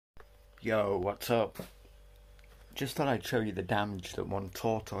Yo, what's up? Just thought I'd show you the damage that one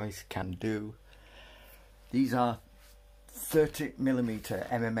tortoise can do. These are 30mm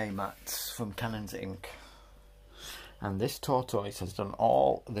MMA mats from Cannons Inc. And this tortoise has done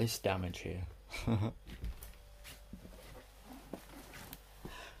all this damage here.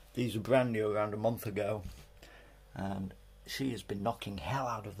 These were brand new around a month ago, and she has been knocking hell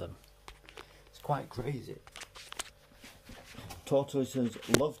out of them. It's quite crazy. Tortoises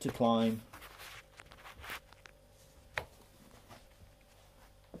love to climb.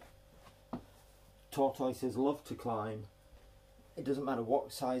 Tortoises love to climb. It doesn't matter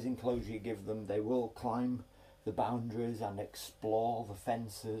what size enclosure you give them, they will climb the boundaries and explore the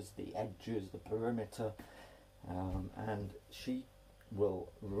fences, the edges, the perimeter. And she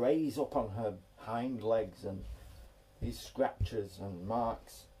will raise up on her hind legs, and these scratches and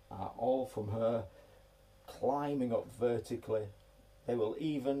marks are all from her climbing up vertically. They will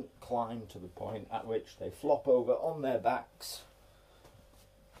even climb to the point at which they flop over on their backs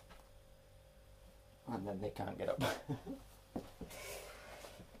and then they can't get up.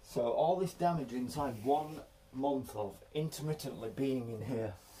 So all this damage inside 1 month of intermittently being in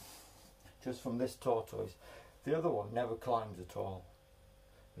here, just from this tortoise. The other one never climbs at all.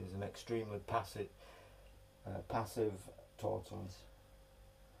 He's an extremely passive tortoise.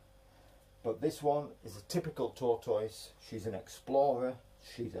 But this one is a typical tortoise. She's an explorer,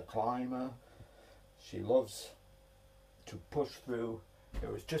 she's a climber, she loves to push through.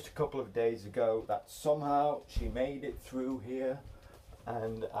 It was just a couple of days ago that somehow she made it through here,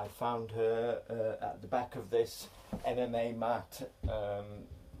 and I found her at the back of this MMA mat,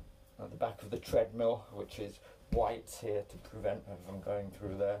 at the back of the treadmill, which is white here to prevent her from going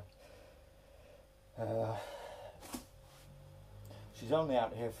through there. She's only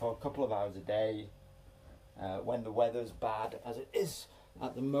out here for a couple of hours a day when the weather's bad, as it is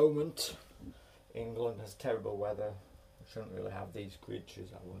at the moment. England has terrible weather. We shouldn't really have these creatures,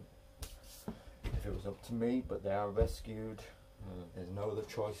 I wouldn't, if it was up to me, but they are rescued. There's no other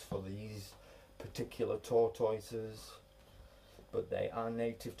choice for these particular tortoises, but they are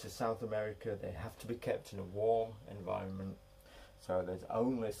native to South America. They have to be kept in a warm environment, so there's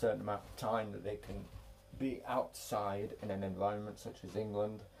only a certain amount of time that they can be outside in an environment such as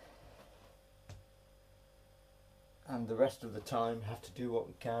England, and the rest of the time have to do what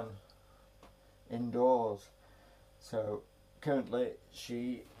we can indoors. So currently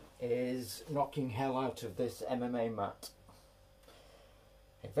she is knocking hell out of this MMA mat,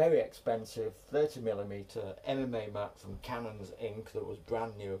 a very expensive 30mm MMA mat from Cannons Inc. that was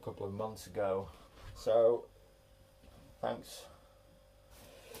brand new a couple of months ago. So thanks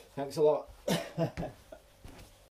a lot.